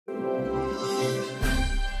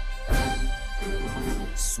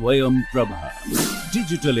Swayam Prabha.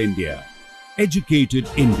 Digital India. Educated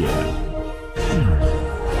India.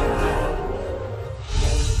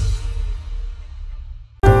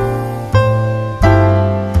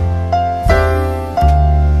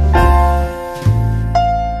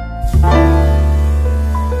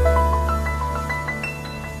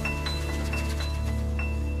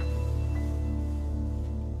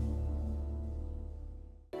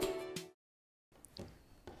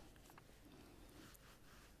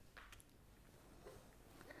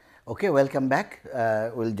 Okay, welcome back.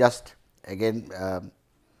 We will just again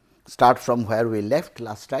start from where we left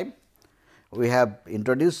last time. We have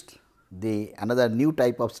introduced another new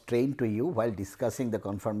type of strain to you while discussing the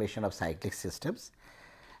conformation of cyclic systems,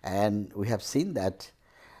 and we have seen that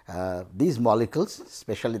these molecules,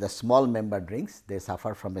 especially the small membered rings, they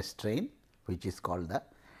suffer from a strain which is called the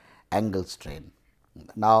angle strain.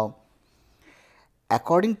 Now,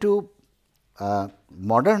 according to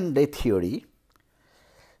modern day theory,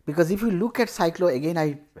 because if you look at again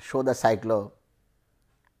I show the cyclopropane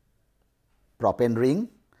ring,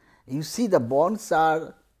 you see the bonds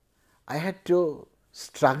are, I had to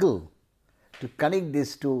struggle to connect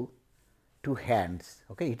these two hands.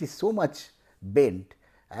 Okay. It is so much bent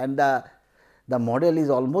and the model is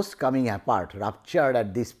almost coming apart, ruptured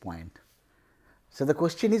at this point. So, the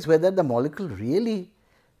question is whether the molecule really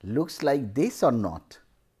looks like this or not,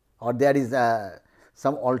 or there is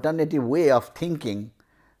some alternative way of thinking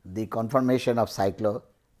the conformation of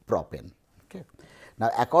cyclopropane. Okay. Now,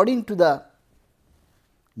 according to the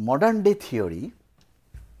modern day theory,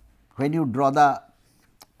 when you draw the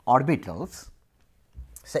orbitals,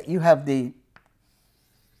 so you have the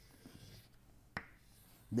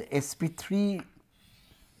sp3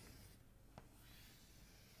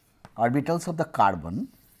 orbitals of the carbon,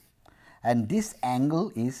 and this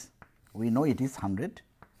angle is, we know it is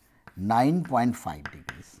 9.5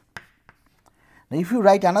 degrees. Now, if you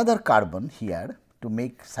write another carbon here to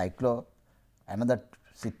make another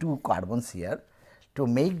say 2 carbons here to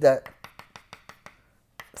make the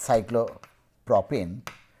cyclopropane.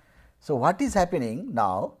 So, what is happening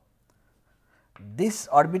now? This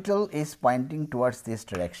orbital is pointing towards this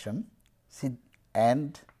direction, see,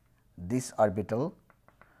 and this orbital,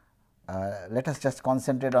 let us just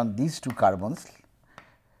concentrate on these 2 carbons,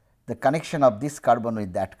 the connection of this carbon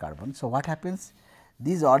with that carbon. So, what happens?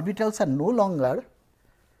 These orbitals are no longer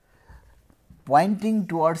pointing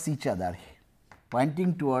towards each other,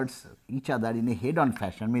 in a head on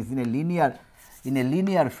fashion, means in a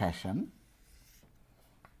linear fashion,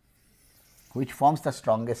 which forms the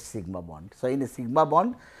strongest sigma bond. So, in a sigma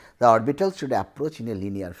bond, the orbitals should approach in a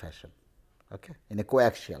linear fashion, okay, in a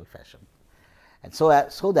coaxial fashion, and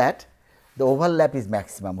so that the overlap is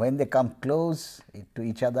maximum. When they come close to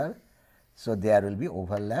each other, so there will be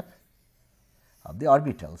overlap of the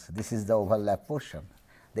orbitals. This is the overlap portion.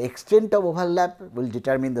 The extent of overlap will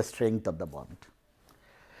determine the strength of the bond.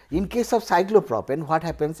 In case of cyclopropane, what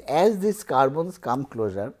happens? As these carbons come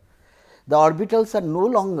closer, the orbitals are no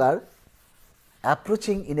longer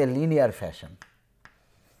approaching in a linear fashion.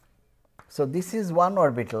 So, this is one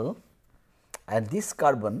orbital, and this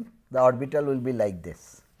carbon, the orbital will be like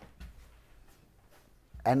this,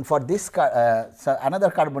 and for this so another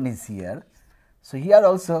carbon is here. So, here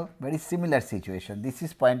also very similar situation, this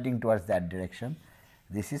is pointing towards that direction,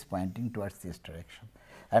 this is pointing towards this direction,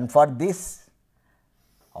 and for this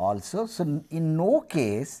also. So, in no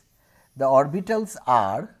case the orbitals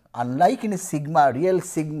are, unlike in a real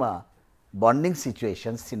sigma bonding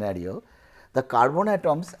situation scenario, the carbon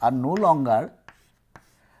atoms are no longer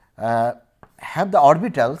have the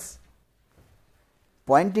orbitals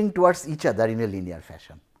pointing towards each other in a linear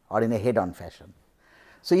fashion or in a head on fashion.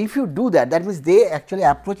 So, if you do that, that means they actually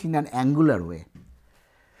approach in an angular way.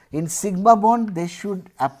 In sigma bond, they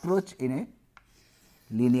should approach in a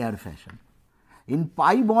linear fashion. In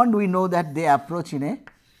pi bond, we know that they approach in a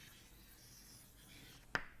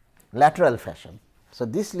lateral fashion. So,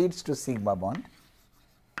 this leads to sigma bond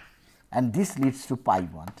and this leads to pi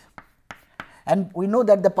bond. And we know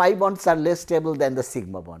that the pi bonds are less stable than the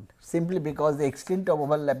sigma bond, simply because the extent of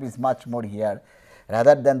overlap is much more here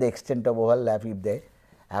rather than the extent of overlap if they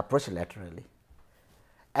approach laterally.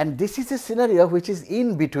 And this is a scenario which is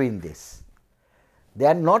in between this. They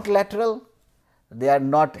are not lateral, they are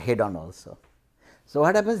not head on also. So,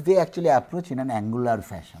 what happens? They actually approach in an angular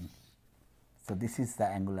fashion. So, this is the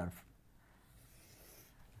angular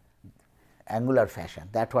fashion,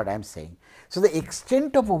 that is what I am saying. So, the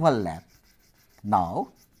extent of overlap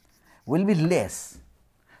now will be less.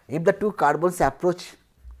 If the 2 carbons approach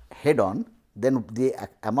head on, then the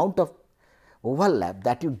amount of overlap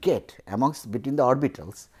that you get between the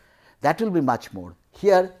orbitals, that will be much more.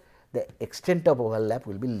 Here the extent of overlap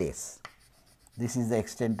will be less. This is the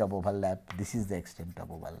extent of overlap, this is the extent of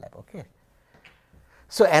overlap. Okay.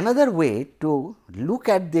 So, another way to look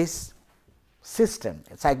at this system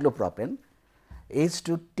cyclopropane is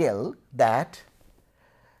to tell that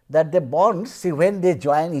the bonds, see, when they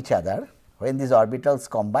join each other, when these orbitals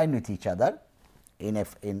combine with each other in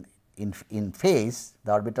phase,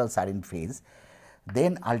 the orbitals are in phase,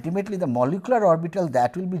 then ultimately the molecular orbital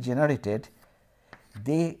that will be generated,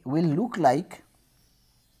 they will look like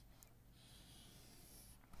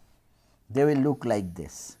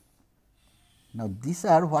this. Now, these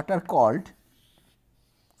are what are called,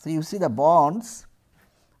 so you see the bonds,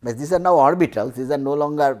 but these are now orbitals, these are no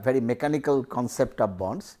longer very mechanical concept of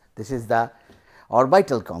bonds, this is the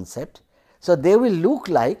orbital concept. So, they will look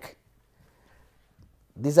like,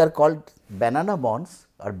 these are called banana bonds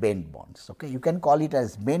or bent bonds. Okay. You can call it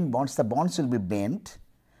as bent bonds, the bonds will be bent,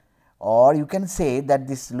 or you can say that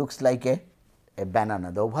this looks like a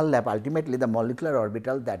banana, the overlap, ultimately the molecular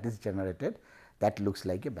orbital that is generated, that looks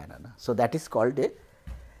like a banana. So, that is called a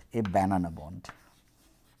banana bond.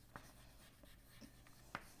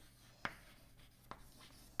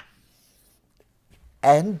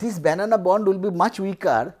 And this banana bond will be much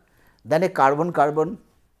weaker than a carbon-carbon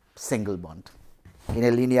single bond in a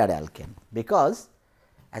linear alkane, because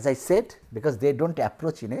as I said, because they do not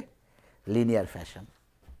approach in a linear fashion,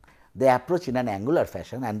 they approach in an angular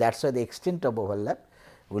fashion, and that is why the extent of overlap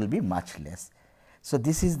will be much less. So,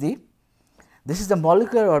 this is the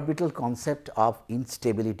molecular orbital concept of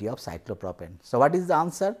instability of cyclopropane. So, what is the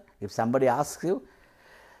answer? If somebody asks you,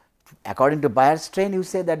 according to Bayer strain, you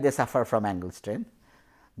say that they suffer from angle strain,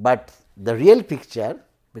 but the real picture,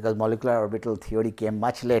 because molecular orbital theory came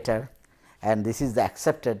much later, and this is the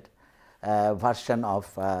accepted version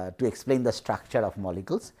of to explain the structure of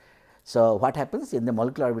molecules. So, what happens in the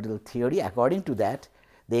molecular orbital theory, according to that,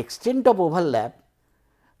 the extent of overlap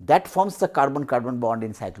that forms the carbon-carbon bond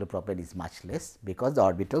in cyclopropane is much less, because the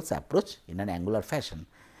orbitals approach in an angular fashion,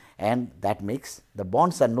 and that makes the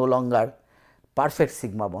bonds are no longer perfect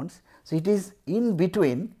sigma bonds. So, it is in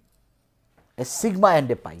between a sigma and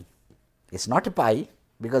a pi. It is not a pi,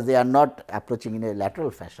 because they are not approaching in a lateral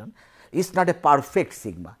fashion. It is not a perfect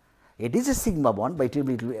sigma. It is a sigma bond, but it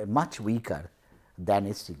will be much weaker than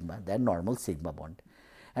a sigma, than normal sigma bond.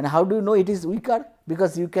 And how do you know it is weaker?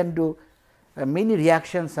 Because you can do many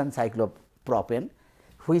reactions on cyclopropane,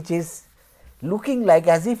 which is looking like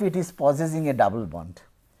as if it is possessing a double bond.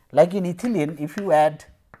 Like in ethylene, if you add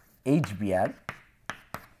HBr,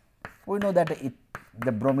 we know that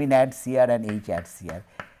the bromine adds Cr and H adds Cr,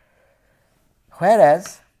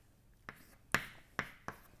 whereas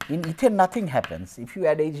in ethane nothing happens. If you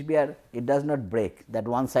add HBr, it does not break, that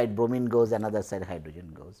one side bromine goes, another side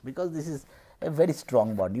hydrogen goes, because this is a very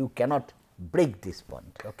strong bond, you cannot break this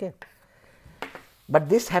bond. Okay. But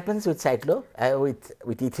this happens with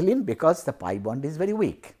with ethylene, because the pi bond is very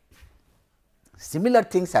weak. Similar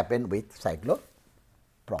things happen with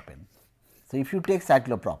cyclopropane. So, if you take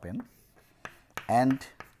cyclopropane and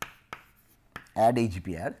add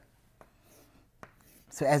HBr,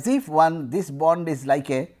 so as if this bond is like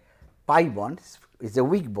a pi bond, is a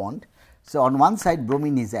weak bond. So, on one side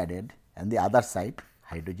bromine is added and the other side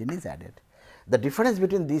hydrogen is added. The difference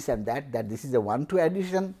between this and that this is a 1,2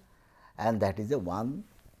 addition and that is a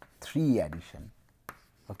 1,3 addition.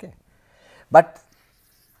 Okay. But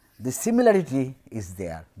the similarity is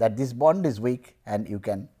there, that this bond is weak and you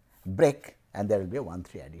can break, and there will be a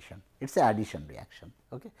 1,3 addition. It is an addition reaction.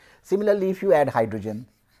 Okay. Similarly, if you add hydrogen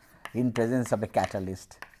in presence of a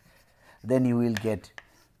catalyst, then you will get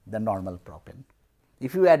the normal propane.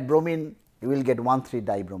 If you add bromine, you will get 1,3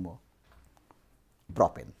 dibromo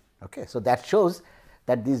propane. Okay. So, that shows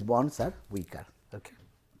that these bonds are weaker. Okay.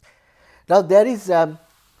 Now, there is so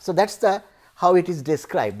that is how it is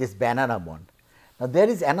described, this banana bond. Now, there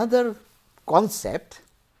is another concept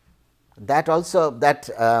that also that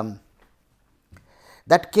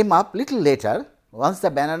came up little later, once the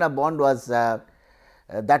banana bond was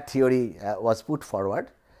that theory was put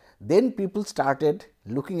forward. Then people started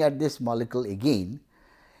looking at this molecule again,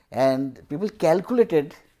 and people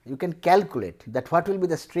calculated, you can calculate that what will be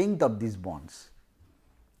the strength of these bonds,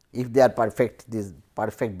 if they are perfect, these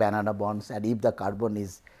perfect banana bonds, and if the carbon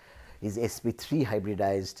is sp3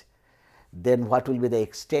 hybridized, then what will be the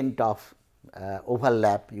extent of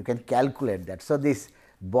overlap, you can calculate that. So, this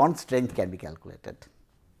bond strength can be calculated.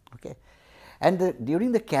 Okay. And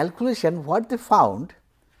during the calculation, what they found,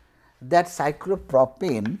 that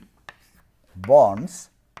cyclopropane bonds,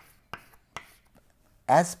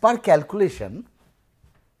 as per calculation,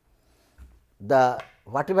 the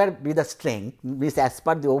whatever be the strength, means as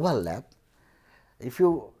per the overlap, if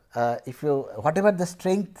you whatever the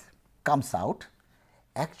strength comes out,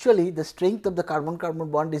 actually the strength of the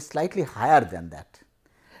carbon-carbon bond is slightly higher than that.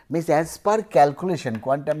 Means as per calculation,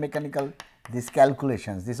 quantum mechanical, these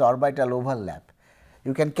calculations, this orbital overlap,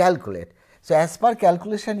 you can calculate. So, as per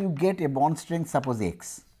calculation you get a bond strength, suppose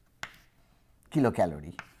x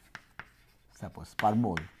kilocalorie suppose per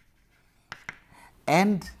mole,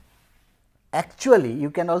 and actually you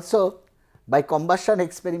can also by combustion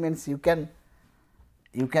experiments you can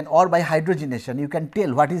or by hydrogenation you can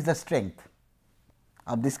tell what is the strength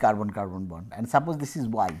of this carbon-carbon bond, and suppose this is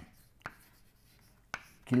y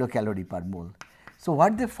kilocalorie per mole. So,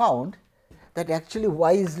 what they found that actually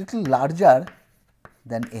y is little larger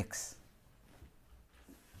than x.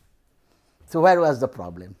 So, where was the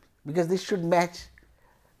problem? Because this should match,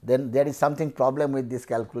 then there is something problem with this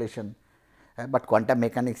calculation, but quantum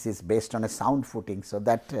mechanics is based on a sound footing. So,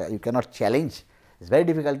 that you cannot challenge, it is very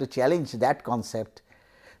difficult to challenge that concept.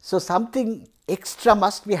 So, something extra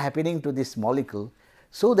must be happening to this molecule,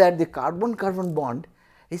 so that the carbon-carbon bond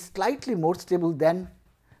is slightly more stable than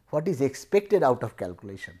what is expected out of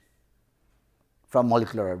calculation from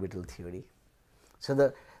molecular orbital theory.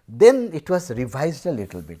 So, then it was revised a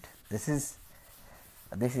little bit. This is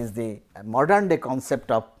the modern day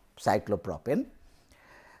concept of cyclopropane,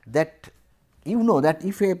 that you know that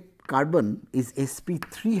if a carbon is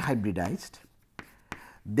sp3 hybridized,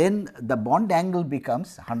 then the bond angle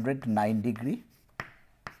becomes 109 degree,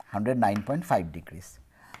 109.5 degrees.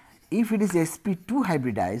 If it is sp2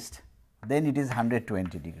 hybridized, then it is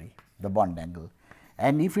 120 degree, the bond angle,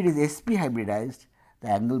 and if it is sp hybridized, the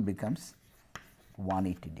angle becomes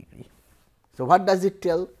 180 degree. So, what does it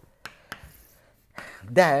tell?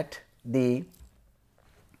 That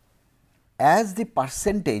as the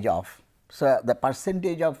percentage of, so the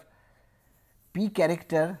percentage of p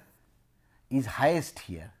character is highest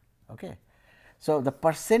here. Okay. So, the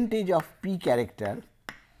percentage of p character,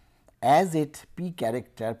 as it p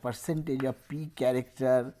character, percentage of p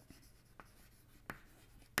character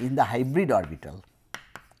in the hybrid orbital,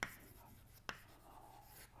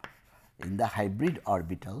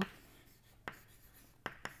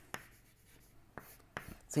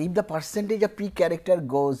 so if the percentage of p character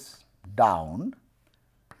goes down,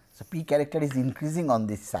 so p character is increasing on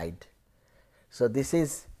this side. So, this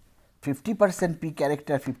is 50% p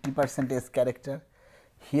character, 50% s character.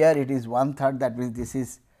 Here it is 1/3, that means this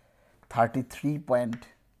is 33 point,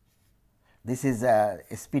 this is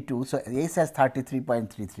sp2. So, s has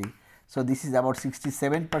 33.33. So, this is about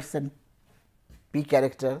 67% p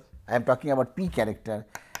character, I am talking about p character,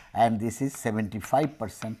 and this is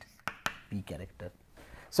 75% p character.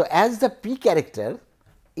 So, as the p character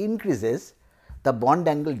increases, the bond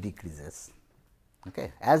angle decreases.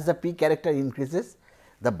 Okay. As the p character increases,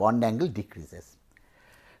 the bond angle decreases.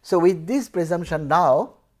 So, with this presumption,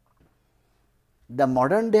 now the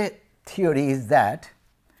modern day theory is that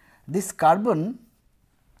this carbon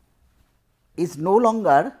is no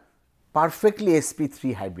longer perfectly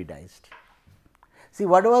sp3 hybridized. See,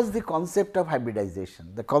 what was the concept of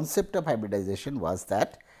hybridization? The concept of hybridization was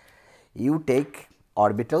that you take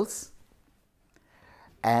orbitals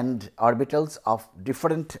and orbitals of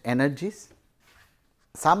different energies,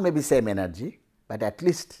 some may be same energy, but at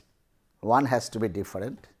least one has to be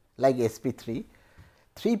different, like sp3,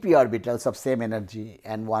 3 p orbitals of same energy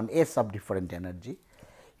and 1 s of different energy.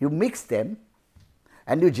 You mix them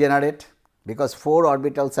and you generate, because 4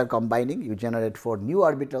 orbitals are combining, you generate 4 new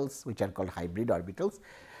orbitals which are called hybrid orbitals,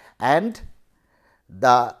 and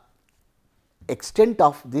the extent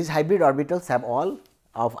of these hybrid orbitals have all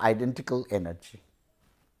of identical energy,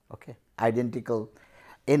 okay, identical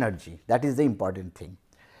energy, that is the important thing,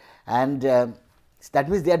 and that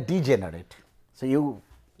means they are degenerate. So, you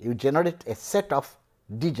generate a set of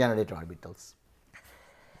degenerate orbitals,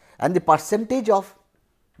 and the percentage of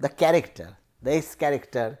the character, the s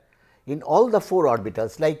character in all the 4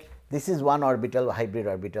 orbitals, like this is one orbital, hybrid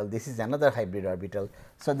orbital, this is another hybrid orbital.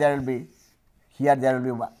 So, there will be here there will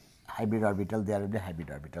be one hybrid orbital, there will be hybrid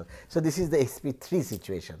orbital. So, this is the sp3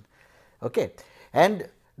 situation, okay. And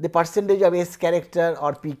the percentage of s character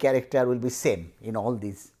or p character will be same in all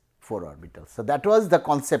these 4 orbitals. So, that was the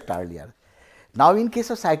concept earlier. Now, in case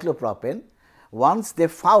of cyclopropane, once they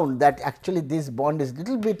found that actually this bond is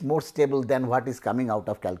little bit more stable than what is coming out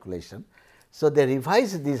of calculation. So, they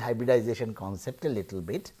revised this hybridization concept a little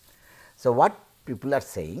bit. So, what people are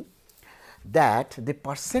saying that the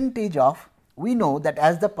percentage of, we know that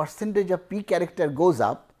as the percentage of p character goes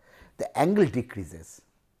up, the angle decreases.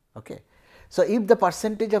 Okay. So, if the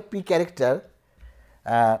percentage of p character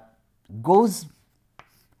goes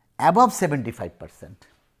above 75%,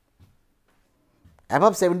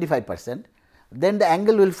 then the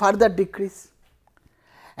angle will further decrease.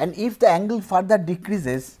 And if the angle further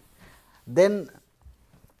decreases, then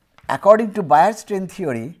according to Bayer strain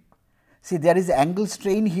theory, see there is angle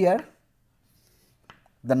strain here,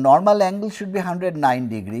 the normal angle should be 109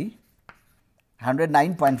 degree,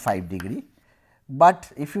 109.5 degree,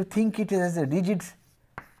 but if you think it is as a rigid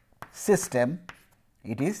system,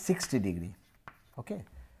 it is 60 degree. Okay.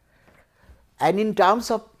 And in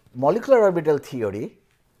terms of molecular orbital theory,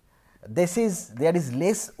 there is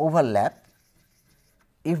less overlap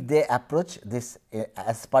if they approach this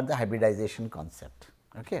as per the hybridization concept.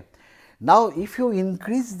 Okay. Now, if you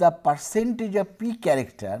increase the percentage of p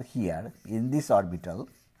character here in this orbital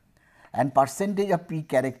and percentage of p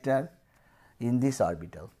character in this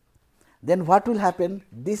orbital, then what will happen?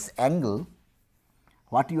 This angle,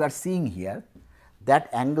 what you are seeing here, that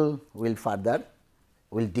angle will further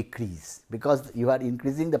decrease, because you are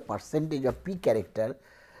increasing the percentage of p character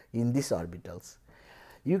in these orbitals.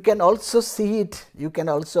 You can also see it, you can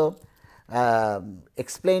also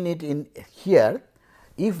explain it in here.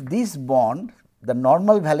 If this bond, the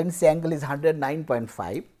normal valency angle is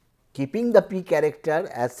 109.5, keeping the p character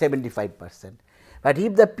as 75%, but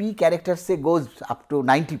if the p character say goes up to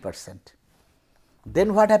 90%,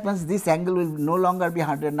 then what happens? This angle will no longer be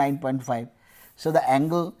 109.5. So, the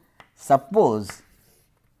angle, suppose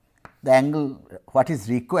the angle what is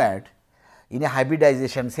required in a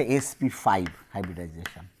hybridization, say sp5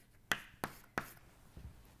 hybridization.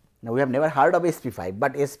 Now, we have never heard of sp5,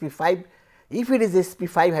 but sp5, if it is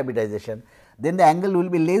sp5 hybridization, then the angle will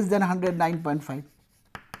be less than 109.5.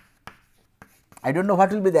 I do not know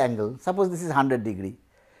what will be the angle, suppose this is 100 degree.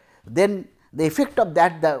 Then the effect of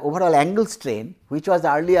that, the overall angle strain, which was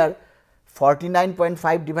earlier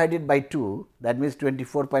 49.5 divided by 2, that means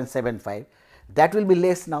 24.75, that will be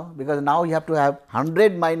less now, because now you have to have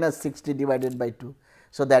 100 minus 60 divided by 2.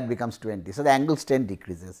 So, that becomes 20. So, the angle strain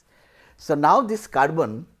decreases. So, now this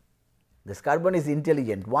carbon is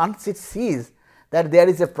intelligent. Once it sees that there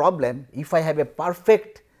is a problem, if I have a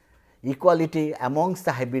perfect equality amongst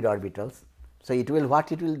the hybrid orbitals, so it will,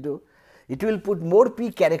 what it will do? It will put more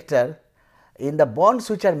p character in the bonds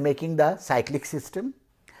which are making the cyclic system,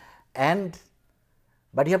 and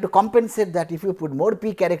but you have to compensate that if you put more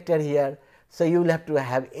p character here. So, you will have to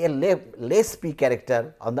have a less p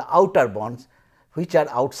character on the outer bonds which are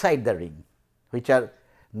outside the ring, which are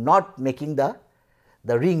not making the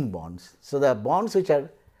ring bonds. So, the bonds which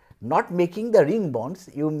are not making the ring bonds,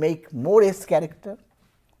 you make more s character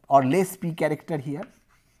or less p character here,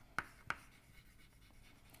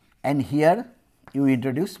 and here you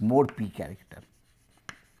introduce more p character.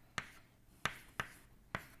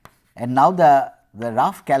 And now, the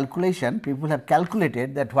rough calculation, people have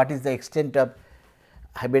calculated that what is the extent of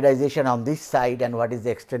hybridization on this side and what is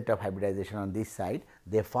the extent of hybridization on this side.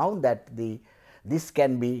 They found that this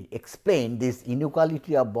can be explained, this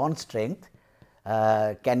inequality of bond strength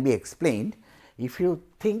can be explained if you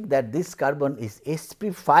think that this carbon is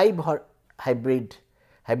sp5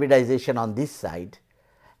 hybridization on this side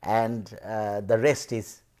and the rest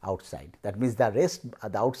is outside. That means, the rest,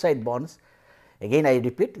 the outside bonds, again I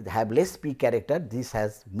repeat, have less p character, this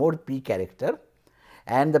has more p character,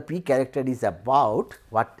 and the p character is about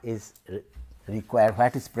what is required,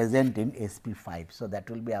 what is present in sp5. So, that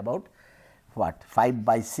will be about what 5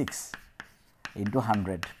 by 6 into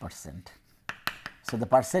 100%. So, the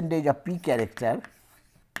percentage of p character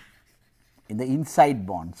in the inside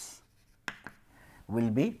bonds will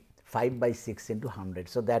be 5 by 6 into 100.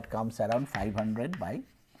 So, that comes around 500 by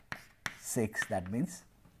 6, that means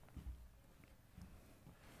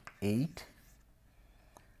 8,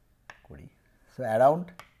 20. So,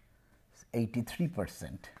 around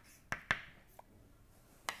 83%.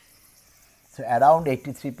 So, around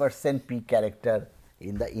 83% p character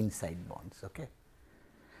in the inside bonds. Okay.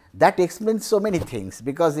 That explains so many things,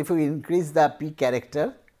 because if you increase the p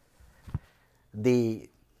character, the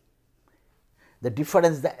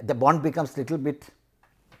difference, the bond becomes little bit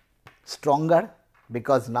stronger,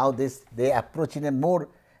 because now they approach in a more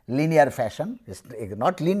linear fashion. It's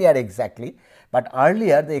not linear exactly, but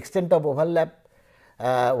earlier the extent of overlap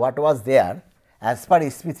what was there as per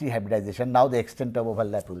sp3 hybridization, now the extent of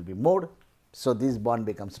overlap will be more. So, this bond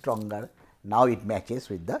becomes stronger, now it matches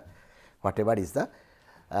with the whatever is the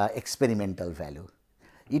experimental value.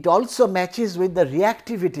 It also matches with the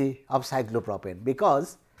reactivity of cyclopropane,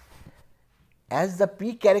 because as the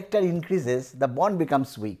p character increases, the bond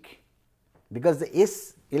becomes weak, because the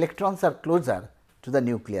s electrons are closer to the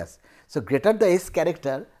nucleus. So, greater the s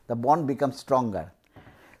character, the bond becomes stronger.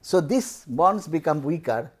 So, these bonds become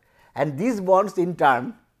weaker, and these bonds in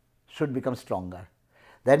turn should become stronger.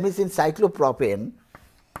 That means, in cyclopropane,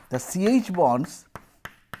 the CH bonds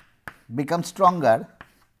become stronger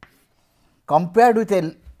compared with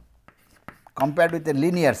a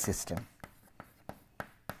linear system,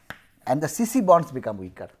 and the CC bonds become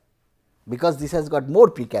weaker, because this has got more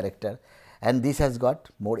p character and this has got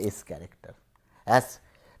more s character as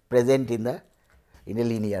present in a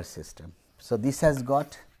linear system. So, this has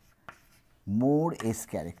got more s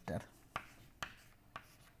character.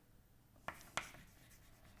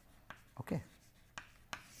 Okay.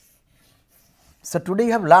 So, today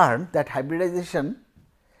you have learned that hybridization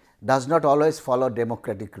does not always follow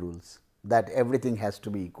democratic rules, that everything has to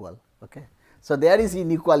be equal. Okay. So, there is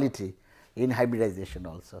inequality in hybridization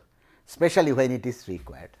also, especially when it is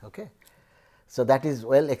required. Okay. So, that is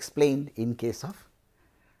well explained in case of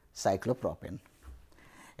cyclopropane.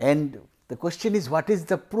 And the question is, what is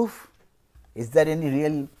the proof? Is there any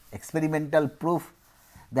real experimental proof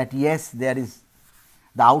that yes, there is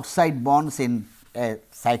the outside bonds in a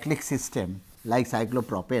cyclic system like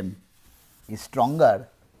cyclopropane is stronger?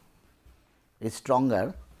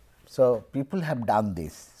 So, people have done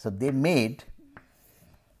this. So, they made,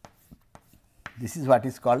 this is what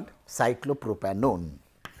is called cyclopropanone.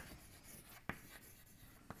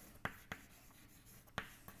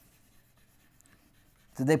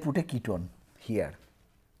 So, they put a ketone here.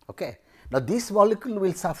 Okay. Now, this molecule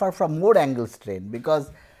will suffer from more angle strain,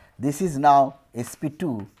 because this is now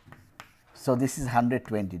sp2. So, this is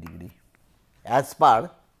 120 degree as per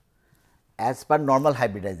normal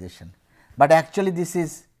hybridization, but actually this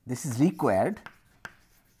is required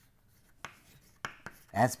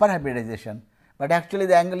as per hybridization, but actually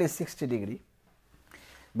the angle is 60 degree,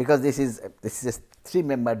 because this is a 3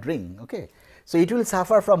 membered ring. Okay. So, it will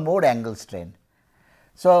suffer from more angle strain.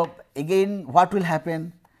 So, again what will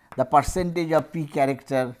happen? The percentage of p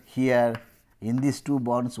character here in these two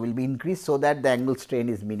bonds will be increased, so that the angle strain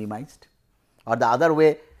is minimized, or the other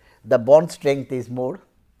way, the bond strength is more,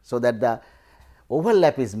 so that the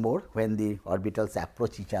overlap is more when the orbitals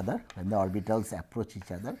approach each other.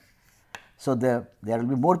 So, there will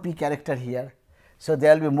be more p character here. So,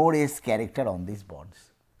 there will be more s character on these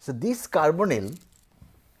bonds. So, this carbonyl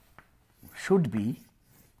should be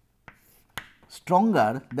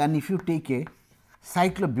stronger than if you take a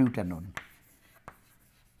cyclobutanone,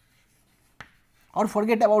 or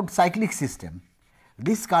forget about cyclic system.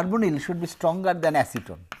 This carbonyl should be stronger than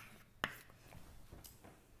acetone,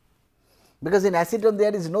 because in acetone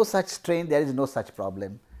there is no such strain, there is no such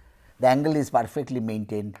problem, the angle is perfectly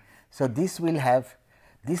maintained. So, this will have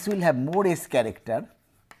more s character,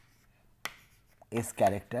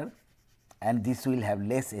 and this will have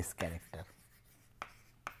less s character.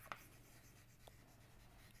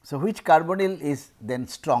 So, which carbonyl is then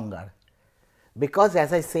stronger? Because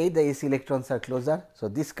as I say, the s electrons are closer. So,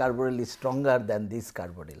 this carbonyl is stronger than this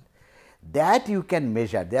carbonyl. That you can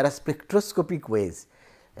measure. There are spectroscopic ways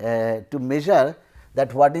to measure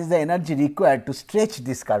that what is the energy required to stretch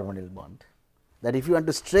this carbonyl bond. That if you want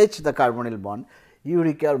to stretch the carbonyl bond, you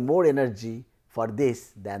require more energy for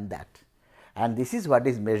this than that. And this is what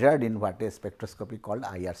is measured in what is spectroscopy called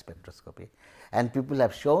IR spectroscopy. And people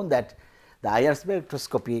have shown that the IR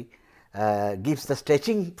spectroscopy gives the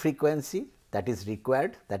stretching frequency that is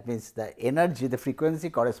required. That means, the energy, the frequency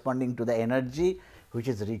corresponding to the energy which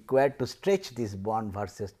is required to stretch this bond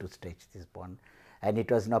versus to stretch this bond. And it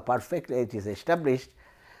was now perfectly, it is established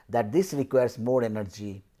that this requires more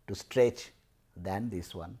energy to stretch than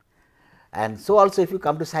this one. And so, also if you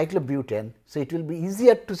come to cyclobutane, so it will be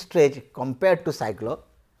easier to stretch compared to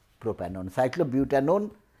cyclopropanone. Cyclobutanone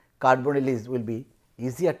carbonyl will be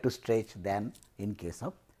easier to stretch than in case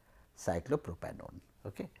of cyclopropanone.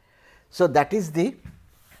 Okay. So, that is the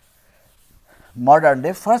modern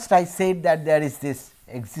day. First I said that there is this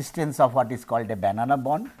existence of what is called a banana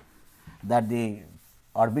bond, that the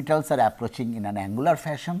orbitals are approaching in an angular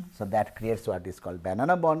fashion. So, that creates what is called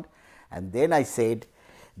banana bond, and then I said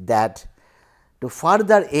that to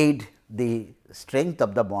further aid the strength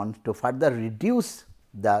of the bond, to further reduce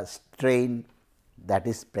the strain that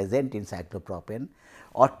is present in cyclopropane,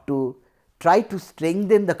 or to try to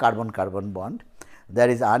strengthen the carbon-carbon bond, there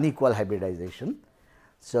is unequal hybridization.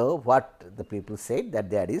 So, what the people said that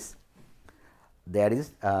there is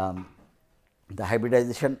the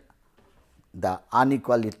hybridization, the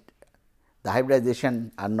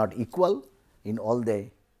hybridization are not equal in all the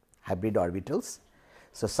hybrid orbitals.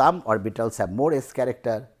 So, some orbitals have more s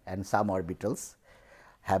character and some orbitals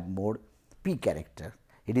have more p character.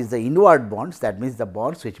 It is the inward bonds, that means, the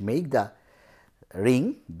bonds which make the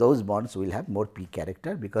ring, those bonds will have more p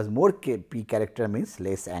character, because more p character means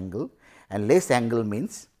less angle, and less angle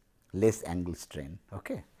means less angle strain.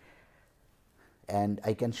 Okay. And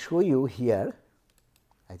I can show you here,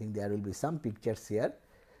 I think there will be some pictures here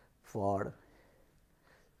for.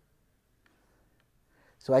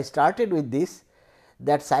 So, I started with this,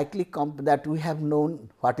 that cyclic that we have known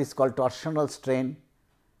what is called torsional strain,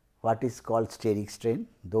 what is called steric strain.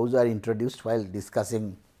 Those are introduced while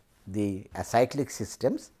discussing the acyclic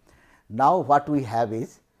systems. Now, what we have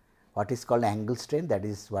is what is called angle strain, that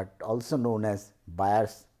is what also known as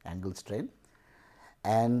Bayer's angle strain.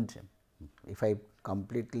 And if I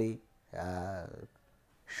completely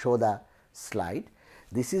show the slide,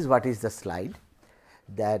 this is what is the slide,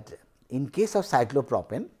 that in case of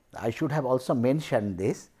cyclopropane, I should have also mentioned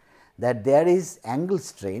this, that there is angle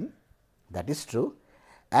strain, that is true,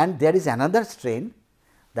 and there is another strain,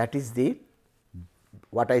 that is the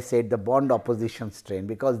what I said, the bond opposition strain,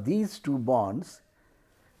 because these two bonds,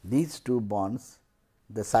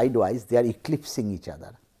 the sidewise, they are eclipsing each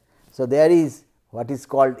other. So, there is what is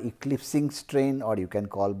called eclipsing strain, or you can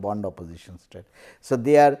call bond opposition strain. So,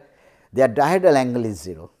 their dihedral angle is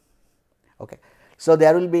 0. Okay. So,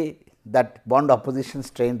 there will be that bond opposition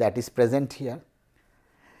strain that is present here,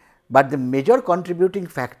 but the major contributing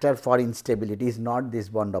factor for instability is not this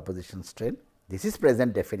bond opposition strain. This is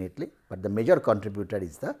present definitely, but the major contributor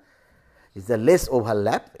is the less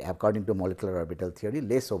overlap, according to molecular orbital theory,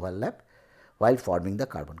 less overlap while forming the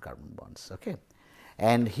carbon-carbon bonds. Okay.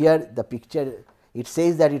 And here the picture, it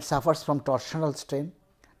says that it suffers from torsional strain.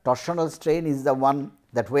 Torsional strain is the one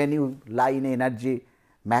that when you lie in energy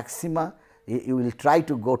maxima, you will try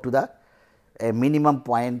to go to the minimum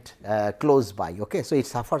point close by. Okay. So, it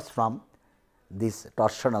suffers from this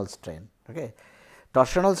torsional strain. Okay.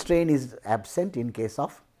 Torsional strain is absent in case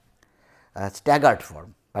of staggered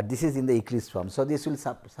form, but this is in the eclipse form. So, this will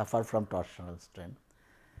suffer from torsional strain,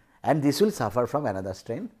 and this will suffer from another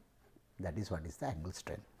strain, that is what is the angle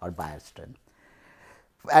strain or Bayer strain.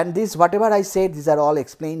 And this whatever I said, these are all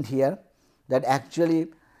explained here, that actually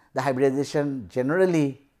the hybridization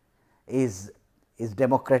generally is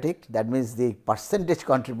democratic. That means, the percentage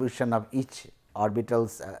contribution of each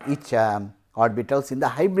orbitals in the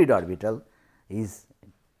hybrid orbital is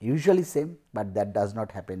usually same, but that does not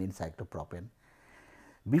happen in cyclopropane.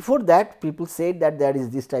 Before that, people said that there is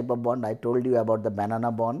this type of bond. I told you about the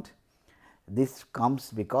banana bond. This comes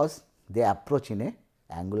because they approach in a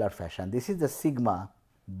angular fashion. This is the sigma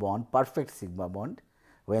bond, perfect sigma bond,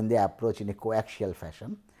 when they approach in a coaxial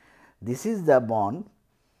fashion. This is the bond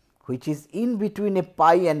which is in between a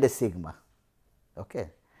pi and a sigma.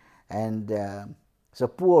 Okay. And so,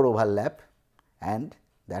 poor overlap, and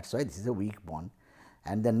that is why this is a weak bond.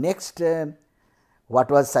 And the next what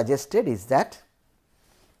was suggested is that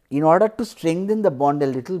in order to strengthen the bond a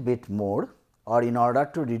little bit more, or in order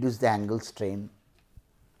to reduce the angle strain,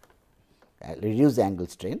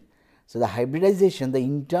 so the hybridization, the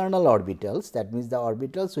internal orbitals, that means the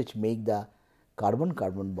orbitals which make the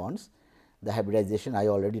carbon-carbon bonds, the hybridization I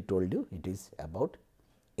already told you, it is about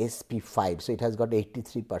sp5. So, it has got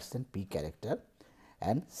 83% p character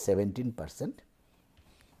and 17%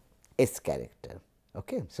 s character.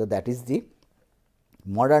 Okay. So, that is the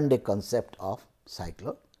modern day concept of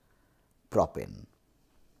cyclopropane.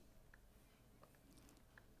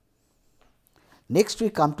 Next, we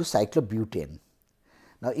come to cyclobutane.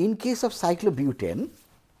 Now, in case of cyclobutane,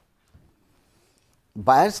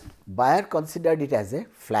 Bayer considered it as a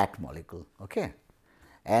flat molecule. Okay.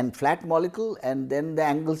 And flat molecule, and then the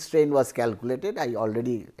angle strain was calculated. I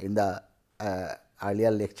already in the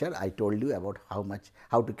earlier lecture, I told you about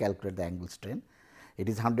how to calculate the angle strain. It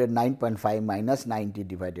is 109.5 minus 90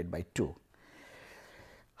 divided by 2.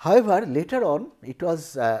 However, later on it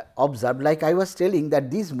was observed, like I was telling, that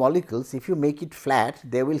these molecules, if you make it flat,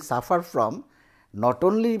 they will suffer from not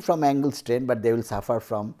only from angle strain, but they will suffer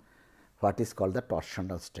from what is called the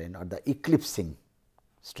torsional strain or the eclipsing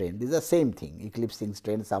strain. This is the same thing, eclipsing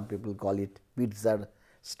strain. Some people call it Pitzer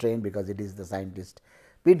strain, because it is the scientist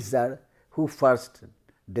Pitzer who first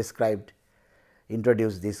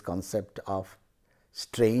introduced this concept of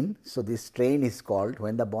strain. So, this strain is called,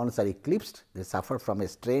 when the bonds are eclipsed, they suffer from a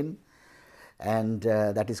strain, and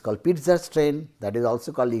that is called Pitzer strain. That is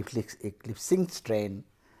also called eclipsing strain,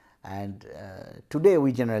 and today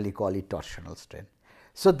we generally call it torsional strain.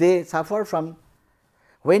 So, they suffer from,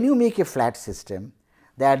 when you make a flat system,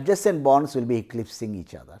 the adjacent bonds will be eclipsing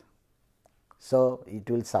each other. So, it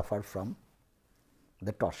will suffer from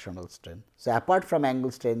the torsional strain. So, apart from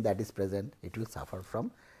angle strain that is present, it will suffer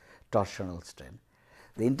from torsional strain.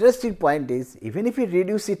 The interesting point is, even if you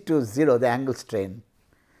reduce it to 0, the angle strain,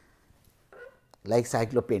 like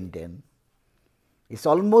cyclopentane, it is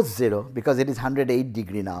almost 0, because it is 108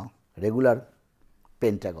 degree now, regular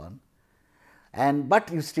pentagon, and but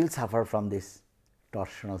you still suffer from this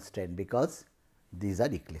torsional strain, because these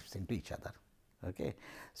are eclipsing to each other. Okay.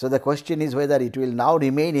 So, the question is whether it will now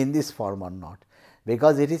remain in this form or not,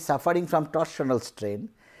 because it is suffering from torsional strain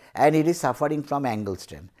and it is suffering from angle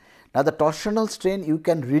strain. Now, the torsional strain you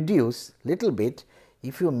can reduce little bit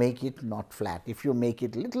if you make it not flat, if you make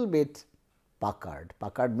it little bit puckered.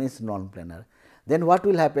 Puckered means non-planar. Then what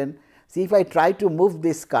will happen? See, if I try to move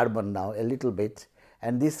this carbon now a little bit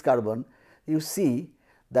and this carbon, you see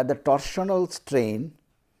that the torsional strain,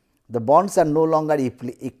 the bonds are no longer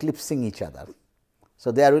eclipsing each other.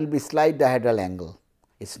 So, there will be slight dihedral angle.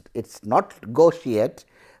 It is not gauche yet,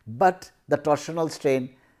 but the torsional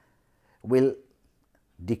strain will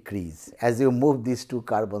decrease as you move these two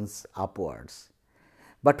carbons upwards.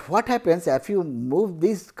 But what happens if you move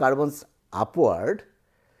these carbons upward,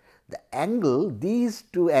 the angle, these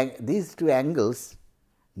two angles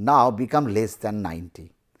now become less than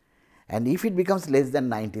 90, and if it becomes less than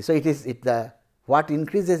 90, so what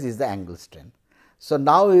increases is the angle strain. So,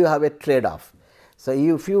 now you have a trade off. So,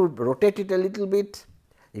 if you rotate it a little bit,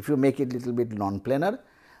 if you make it little bit non-planar,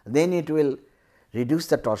 then it will reduce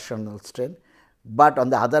the torsional strain, but on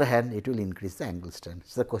the other hand it will increase the angle strain.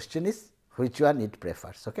 So, the question is which one it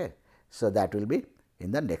prefers. Okay. So, that will be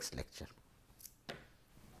in the next lecture.